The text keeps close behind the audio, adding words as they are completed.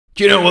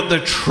Do you know what the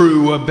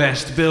true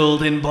best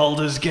build in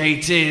Baldurs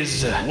Gate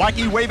is?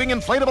 Wacky waving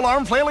inflatable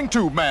arm flailing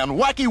tube man.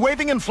 Wacky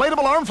waving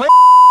inflatable arm flail.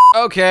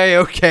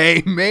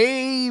 Okay,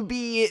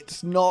 maybe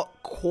it's not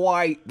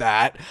quite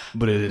that,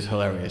 But it is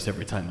hilarious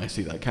every time I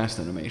see that cast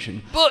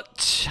animation.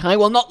 but I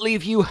will not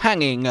leave you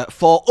hanging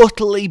for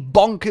utterly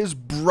bonkers,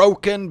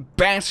 broken,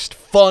 best,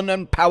 fun,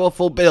 and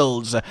powerful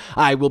builds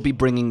I will be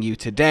bringing you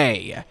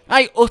today.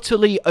 I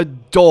utterly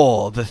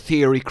adore the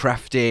theory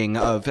crafting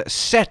of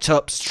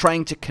setups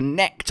trying to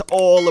connect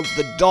all of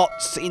the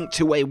dots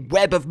into a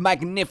web of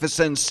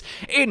magnificence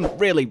in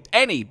really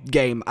any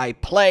game I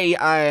play.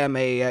 I am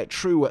a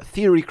true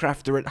theory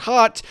crafter at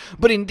heart,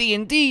 but in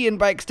D&D and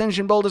by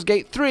extension Baldur's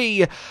Gate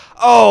 3,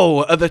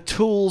 oh, are the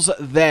tools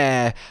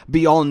there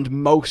beyond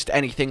most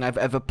anything I've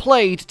ever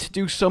played to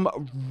do some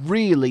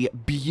really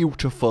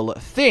beautiful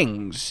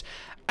things.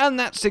 And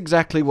that's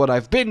exactly what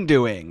I've been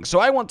doing. So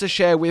I want to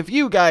share with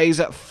you guys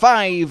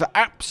 5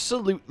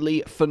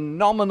 absolutely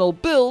phenomenal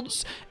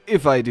builds,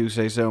 if I do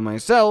say so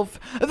myself,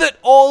 that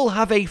all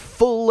have a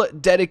full,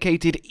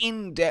 dedicated,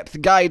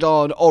 in-depth guide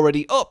on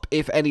already up,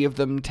 if any of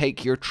them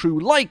take your true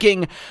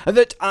liking,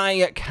 that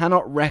I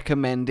cannot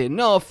recommend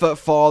enough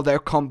for their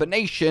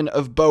combination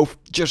of both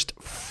just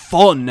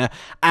fun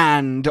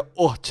and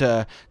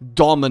utter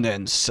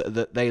dominance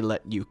that they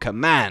let you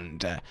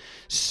command.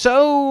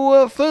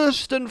 So,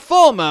 first and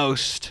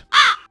foremost,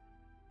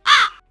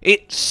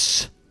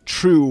 it's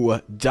true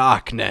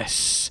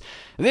darkness.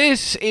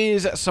 This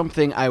is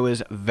something I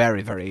was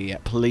very, very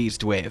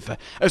pleased with,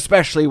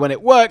 especially when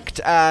it worked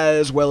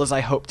as well as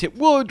I hoped it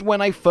would when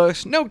I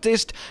first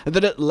noticed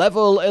that at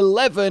level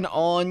 11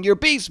 on your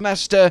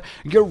Beastmaster,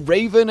 your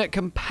Raven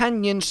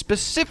companion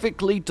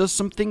specifically does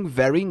something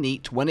very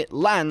neat when it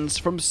lands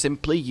from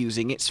simply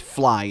using its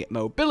fly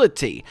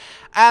mobility,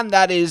 and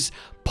that is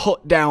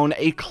put down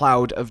a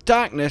cloud of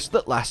darkness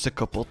that lasts a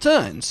couple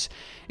turns.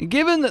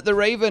 Given that the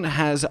Raven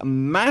has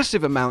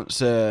massive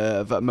amounts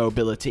of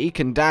mobility,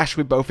 can dash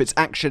with both its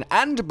action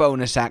and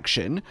bonus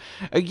action,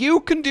 you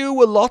can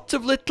do a lot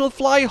of little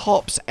fly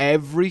hops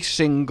every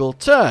single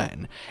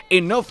turn,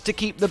 enough to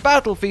keep the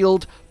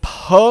battlefield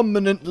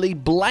permanently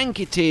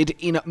blanketed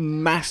in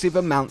massive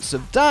amounts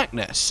of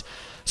darkness.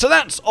 So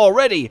that's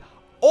already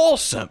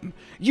awesome.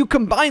 You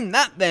combine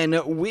that then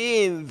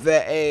with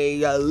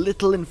a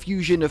little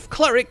infusion of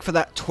Cleric for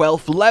that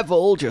 12th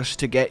level, just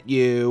to get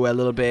you a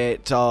little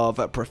bit of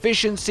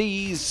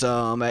proficiencies,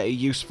 some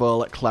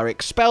useful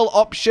Cleric spell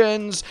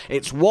options,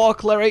 it's War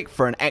Cleric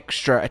for an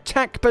extra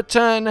attack per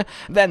turn,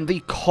 then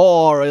the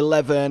core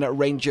 11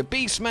 Ranger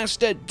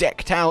Beastmaster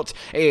decked out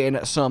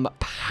in some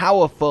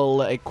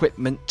powerful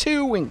equipment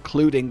too,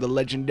 including the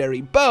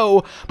legendary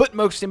bow, but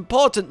most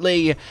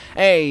importantly,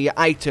 a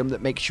item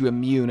that makes you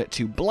immune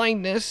to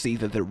blindness,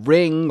 either the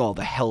ring or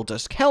the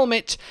Helldusk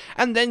helmet,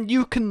 and then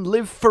you can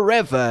live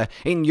forever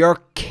in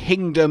your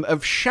kingdom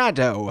of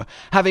shadow,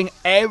 having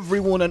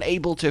everyone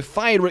unable to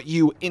fire at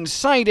you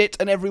inside it,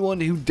 and everyone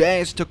who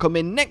dares to come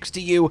in next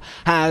to you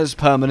has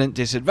permanent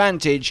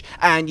disadvantage,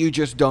 and you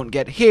just don't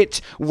get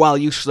hit while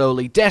you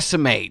slowly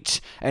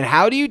decimate. And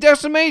how do you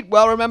decimate?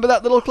 Well, remember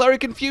that little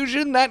Cleric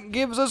infusion? That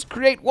gives us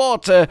Create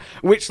Water,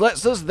 which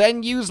lets us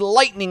then use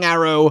Lightning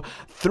Arrow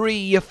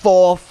 3,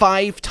 4,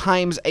 5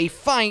 times a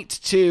fight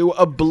to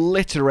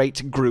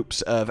obliterate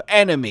groups of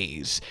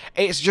enemies.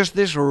 It's just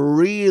this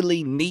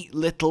really neat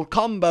little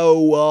combo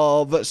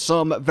of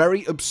some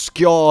very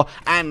obscure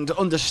and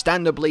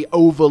understandably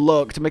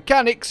overlooked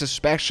mechanics,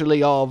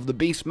 especially of the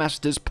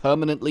Beastmaster's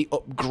permanently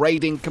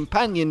upgrading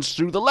companions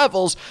through the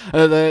levels,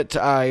 that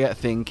I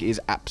think is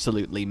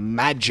absolutely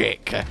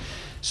magic.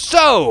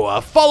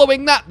 So,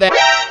 following that then,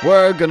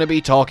 we're gonna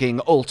be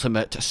talking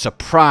Ultimate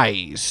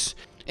Surprise.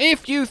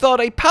 If you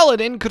thought a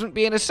Paladin couldn't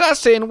be an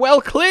assassin,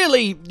 well,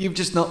 clearly you've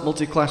just not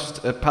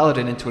multiclassed a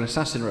Paladin into an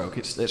assassin rogue.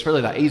 It's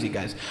really that easy,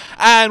 guys.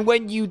 And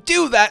when you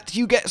do that,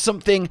 you get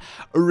something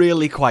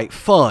really quite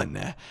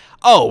fun.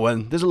 Oh,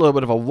 and there's a little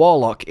bit of a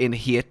Warlock in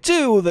here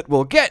too that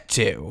we'll get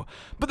to.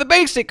 But the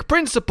basic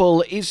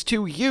principle is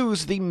to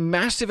use the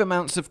massive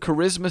amounts of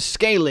charisma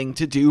scaling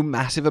to do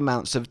massive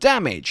amounts of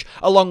damage,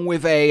 along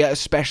with a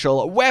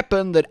special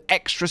weapon that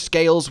extra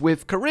scales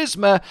with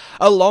charisma,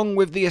 along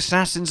with the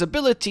assassin's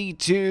ability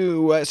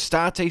to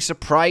start a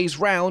surprise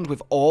round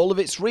with all of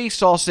its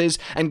resources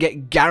and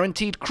get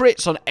guaranteed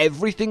crits on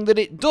everything that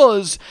it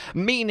does,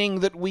 meaning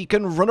that we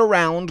can run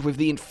around with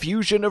the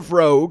infusion of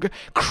Rogue,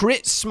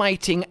 crit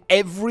smiting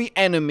every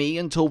enemy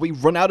until we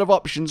run out of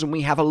options and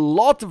we have a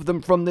lot of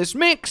them from this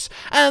mix,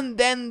 and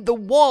then the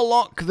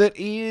Warlock, that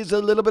is a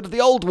little bit of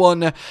the old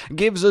one,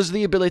 gives us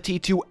the ability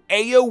to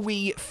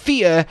AoE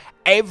fear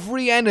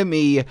every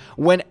enemy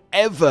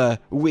whenever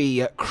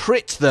we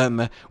crit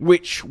them,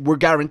 which we're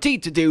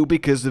guaranteed to do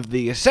because of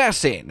the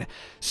assassin.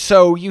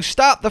 So you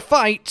start the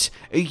fight,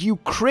 you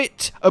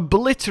crit,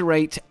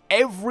 obliterate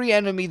every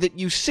enemy that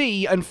you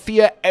see and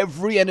fear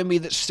every enemy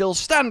that's still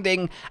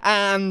standing,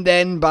 and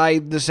then by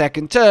the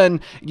second turn,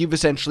 you've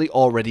essentially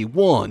already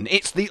won.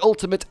 It's the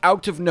ultimate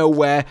out of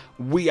nowhere,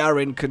 we are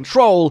in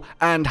control,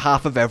 and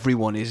half of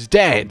everyone is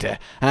dead.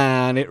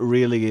 And it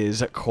really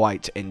is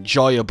quite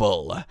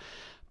enjoyable.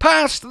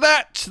 Past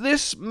that,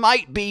 this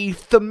might be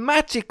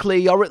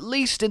thematically, or at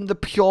least in the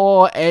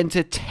pure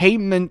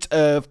entertainment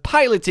of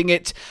piloting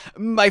it,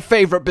 my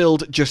favourite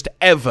build just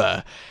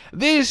ever.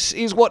 This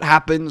is what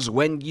happens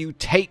when you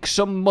take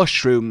some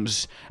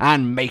mushrooms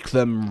and make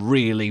them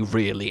really,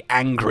 really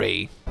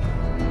angry.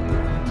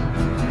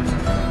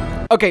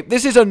 Okay,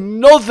 this is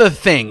another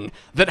thing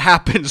that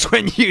happens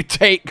when you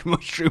take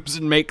mushrooms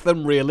and make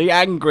them really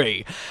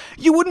angry.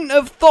 You wouldn't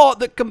have thought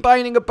that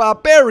combining a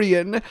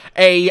barbarian,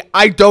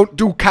 I don't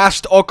do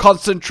cast or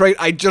concentrate,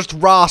 I just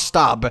raw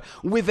stab,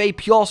 with a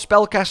pure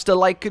spellcaster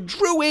like a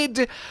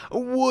druid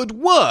would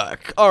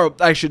work. Or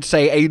I should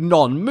say a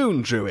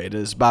non-moon druid,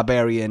 as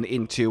barbarian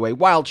into a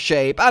wild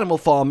shape animal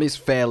form is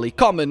fairly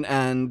common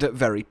and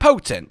very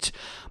potent.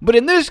 But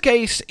in this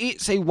case,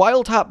 it's a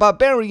wild heart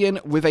barbarian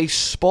with a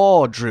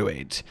spore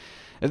druid.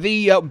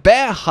 The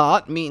bear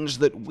heart means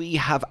that we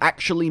have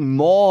actually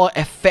more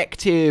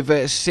effective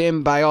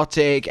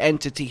symbiotic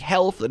entity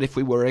health than if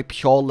we were a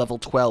pure level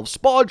 12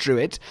 spore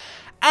druid,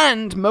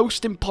 and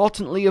most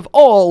importantly of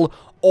all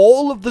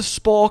of the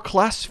spore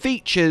class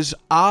features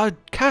are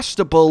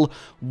castable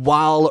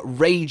while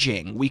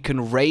raging. We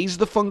can raise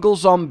the fungal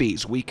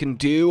zombies, we can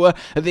do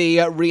the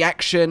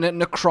reaction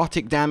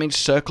necrotic damage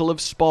circle of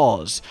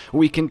spores,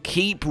 we can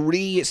keep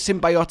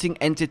re-symbioting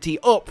entity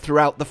up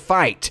throughout the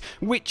fight,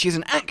 which is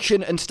an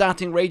action, and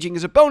starting raging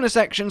is a bonus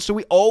action, so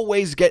we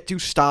always get to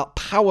start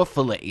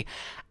powerfully.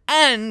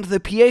 And the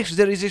pièce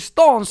de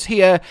résistance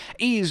here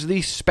is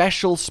the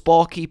special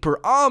Sporekeeper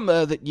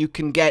armor that you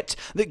can get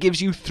that gives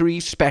you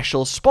 3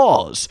 special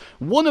spores.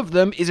 One of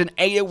them is an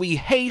AoE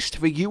haste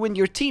for you and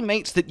your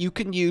teammates that you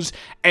can use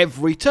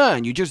every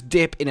turn. You just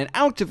dip in and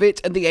out of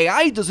it, and the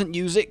AI doesn't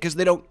use it because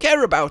they don't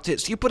care about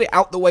it, so you put it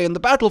out the way on the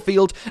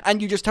battlefield,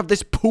 and you just have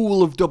this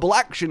pool of double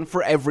action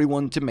for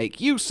everyone to make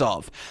use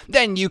of.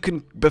 Then you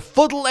can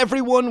befuddle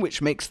everyone,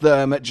 which makes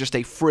them just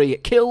a free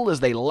kill as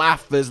they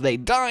laugh as they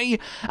die,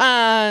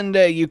 and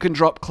you can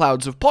drop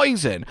clouds of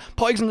poison.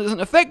 Poison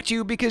doesn't affect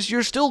you because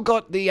you're still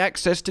got the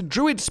access to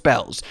druid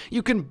spells.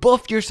 You can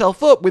buff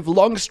yourself up with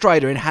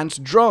Longstrider,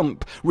 enhanced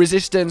jump,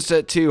 resistance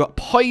to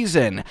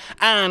poison,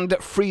 and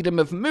freedom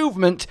of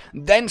movement,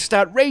 then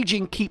start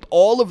raging, keep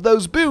all of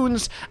those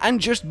boons,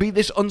 and just be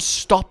this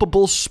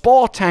unstoppable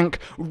spore tank,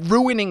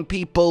 ruining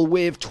people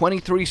with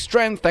 23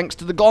 strength thanks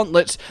to the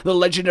gauntlets, the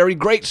legendary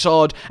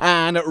greatsword,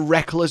 and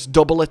reckless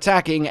double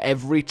attacking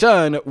every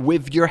turn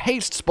with your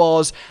haste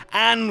spores,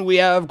 and we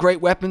have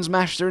Great Weapons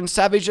Master and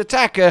Savage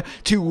Attacker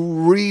to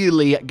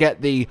really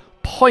get the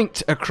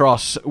point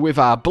across with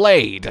our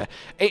blade.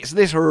 It's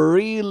this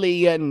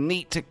really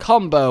neat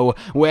combo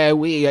where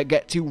we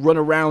get to run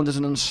around as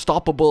an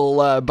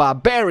unstoppable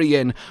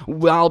barbarian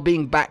while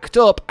being backed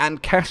up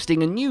and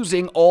casting and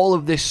using all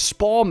of this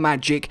spore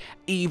magic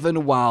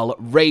even while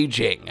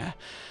raging.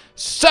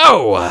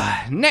 So,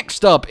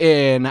 next up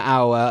in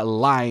our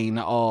line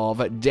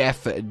of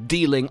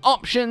death-dealing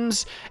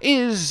options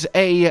is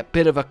a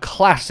bit of a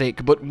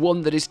classic, but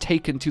one that is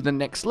taken to the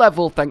next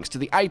level thanks to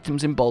the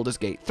items in Baldurs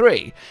Gate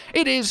 3.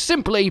 It is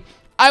simply,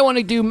 I want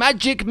to do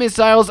magic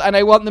missiles and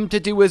I want them to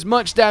do as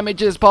much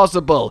damage as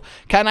possible.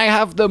 Can I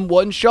have them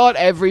one-shot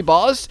every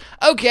boss?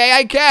 Okay,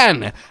 I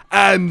can.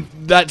 And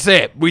that's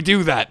it. We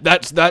do that.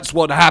 That's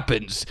what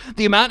happens.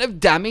 The amount of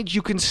damage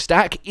you can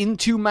stack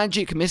into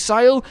magic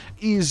missile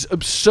is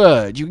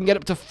absurd. You can get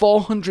up to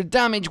 400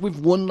 damage with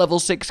one level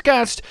 6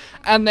 cast,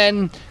 and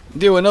then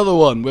do another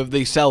one with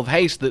the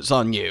self-haste that's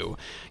on you.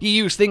 You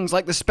use things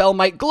like the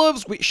Spellmite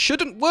gloves, which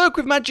shouldn't work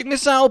with magic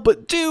missile,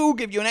 but do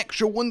give you an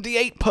extra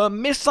 1d8 per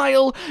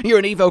missile. You're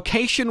an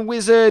evocation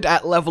wizard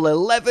at level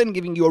 11,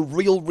 giving you a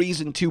real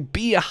reason to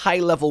be a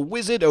high-level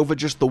wizard over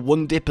just the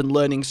one dip and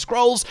learning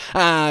scrolls,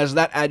 as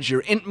that adds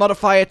your int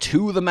modifier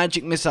to the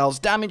magic missile's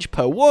damage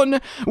per 1.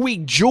 We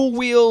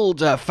dual-wield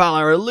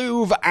Falar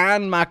Eluv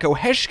and Marco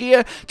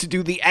Heshkia to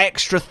do the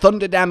extra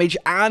thunder damage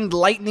and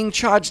lightning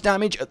charge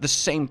damage at the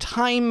same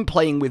time,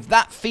 playing with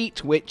that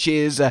feat, which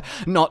is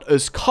not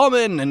as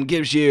common and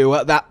gives you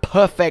that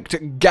perfect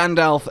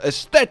Gandalf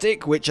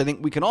aesthetic, which I think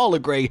we can all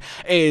agree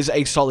is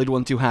a solid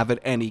one to have at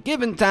any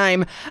given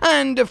time,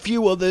 and a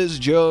few others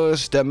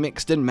just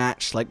mixed and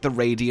matched, like the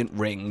Radiant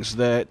Rings,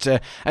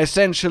 that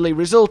essentially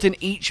result in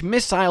each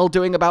missile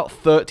doing about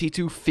 30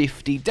 to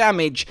 50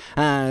 damage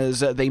as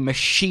they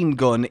machine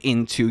gun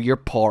into your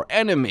poor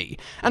enemy.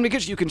 And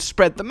because you can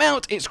spread them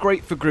out, it's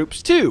great for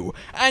groups too,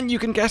 and you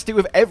can cast it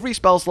with every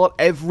spell slot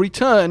every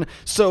turn, turn,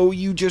 so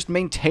you just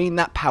maintain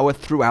that power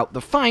throughout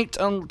the fight,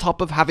 on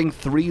top of having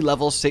 3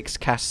 level 6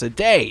 casts a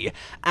day.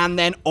 And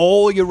then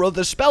all your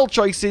other spell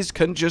choices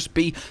can just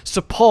be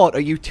support, or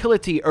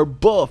utility, or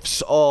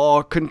buffs,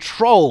 or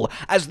control,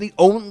 as the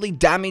only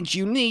damage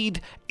you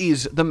need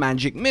is the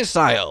magic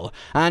missile.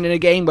 And in a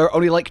game where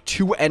only like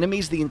 2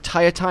 enemies the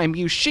entire time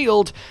use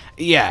shield,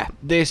 yeah,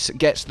 this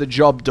gets the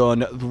job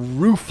done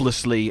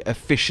ruthlessly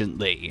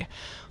efficiently.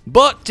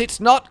 But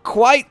it's not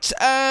quite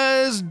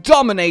as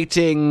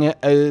dominating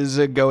as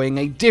going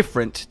a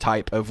different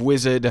type of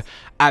wizard,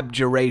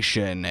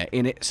 Abjuration,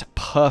 in its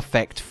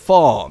perfect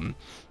form.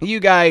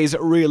 You guys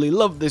really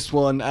love this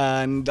one,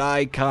 and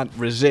I can't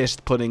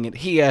resist putting it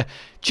here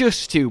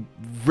just to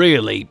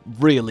really,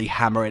 really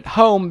hammer it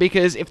home,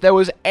 because if there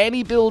was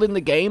any build in the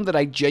game that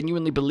I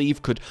genuinely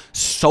believe could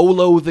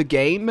solo the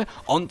game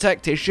on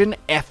Tactician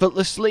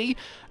effortlessly,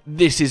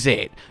 this is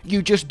it.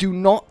 You just do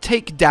not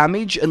take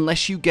damage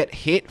unless you get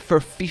hit for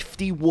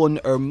 51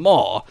 or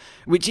more,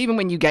 which even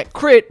when you get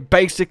crit,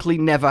 basically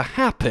never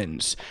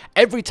happens.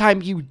 Every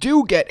time you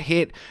do get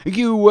hit,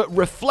 you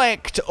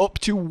reflect up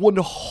to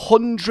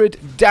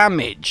 100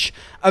 damage,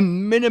 a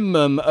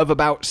minimum of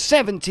about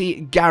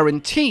 70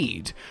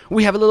 guaranteed.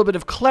 We have a little bit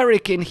of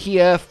Cleric in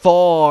here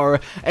for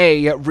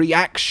a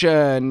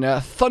reaction,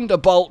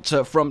 Thunderbolt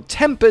from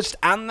Tempest,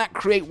 and that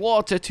create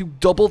water to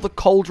double the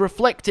cold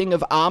reflecting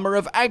of Armor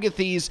of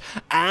Agathes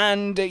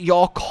and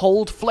your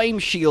cold flame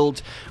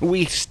shield.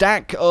 We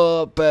stack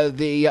up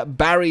the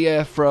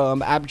barrier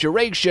from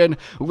Abjuration,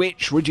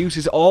 which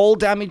reduces all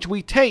damage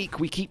we take.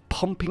 We keep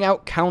pumping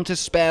out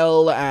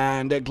Counterspell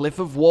and a Glyph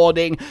of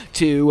Warding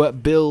to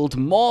build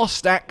more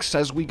stacks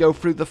as we go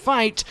through the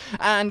fight,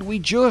 and we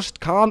just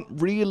can't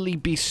really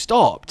be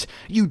stopped.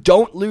 You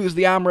don't lose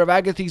the Armor of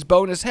Agathes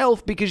bonus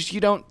health because you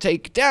don't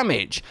take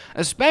damage,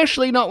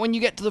 especially not when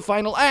you get to the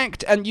final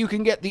act and you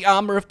can get the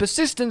Armor of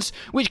Persistence,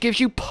 which gives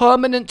you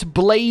permanent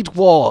Blade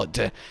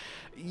Ward.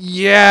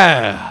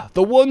 Yeah,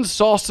 the one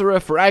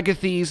Sorcerer for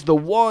Agathes, the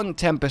one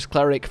Tempest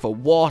Cleric for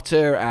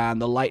water and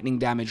the lightning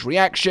damage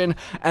reaction,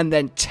 and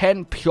then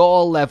 10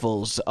 pure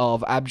levels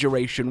of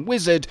Abjuration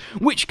Wizard,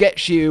 which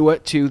gets you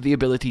to the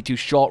ability to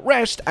short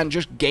rest and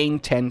just gain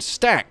 10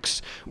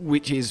 stacks,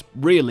 which is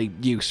really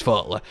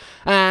useful.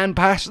 And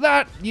past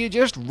that, you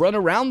just run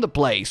around the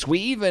place. We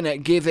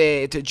even give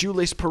it a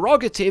Duelist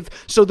Prerogative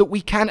so that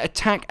we can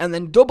attack and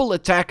then double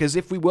attack as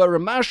if we were a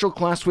martial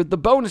class with the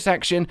bonus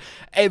action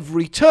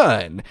every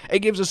turn. It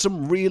gives us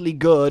some really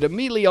good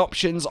melee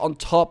options on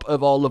top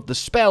of all of the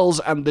spells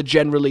and the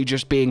generally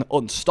just being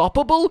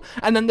unstoppable,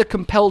 and then the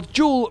Compelled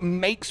Duel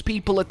makes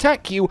people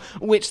attack you,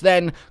 which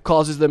then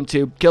causes them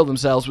to kill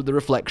themselves with the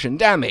reflection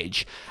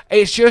damage.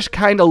 It's just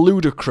kind of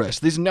ludicrous.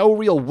 There's no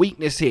real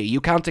weakness here. You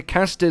counter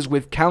casters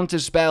with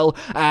Counterspell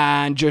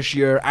and just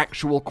your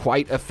actual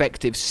quite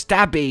effective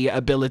stabby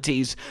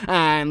abilities,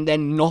 and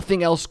then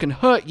nothing else can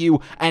hurt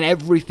you, and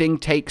everything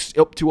takes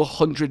up to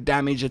 100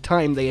 damage a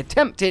time they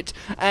attempt it,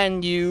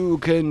 and you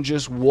can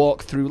just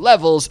walk through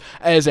levels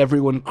as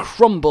everyone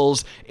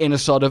crumbles in a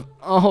sort of,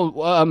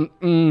 I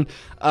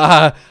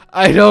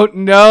don't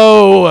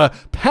know,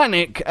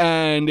 panic,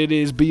 and it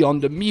is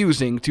beyond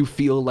amusing to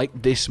feel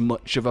like this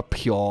much of a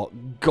pure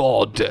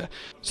god.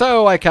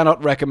 So I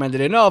cannot recommend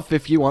it enough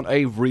if you want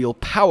a real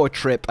power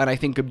trip, and I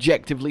think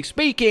objectively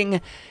speaking,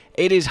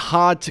 it is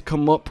hard to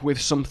come up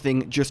with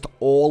something just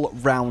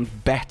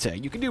all-round better.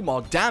 You can do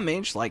more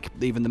damage, like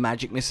even the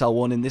Magic Missile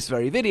one in this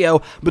very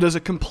video, but as a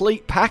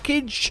complete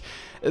package,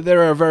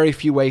 there are very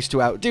few ways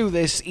to outdo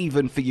this,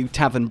 even for you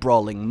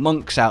tavern-brawling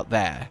monks out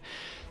there.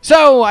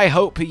 So, I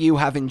hope you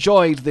have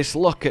enjoyed this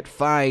look at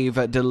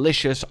 5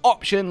 delicious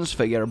options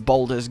for your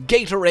Baldurs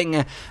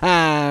Gatering,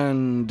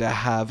 and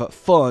have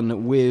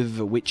fun with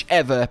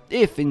whichever,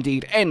 if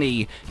indeed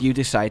any, you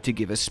decide to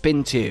give a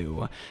spin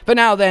to. For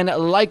now then,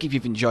 like if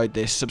you've enjoyed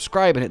this,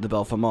 subscribe and hit the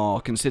bell for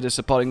more, consider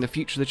supporting the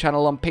future of the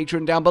channel on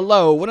Patreon down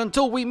below, and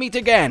until we meet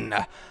again,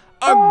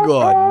 a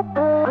goodbye.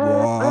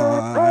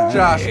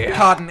 Josh,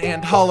 Cotton,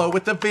 and Hollow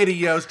with the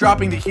videos,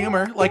 dropping the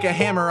humor like a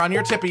hammer on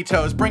your tippy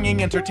toes,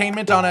 bringing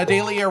entertainment on a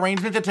daily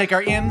arrangement to take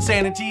our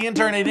insanity and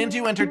turn it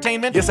into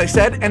entertainment. Yes, I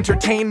said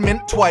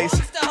entertainment twice,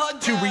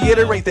 to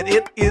reiterate that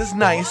it is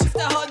nice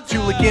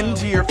to look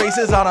into your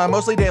faces on a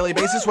mostly daily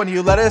basis when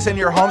you let us in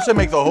your homes to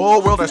make the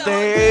whole world a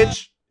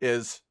stage.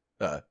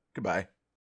 Goodbye.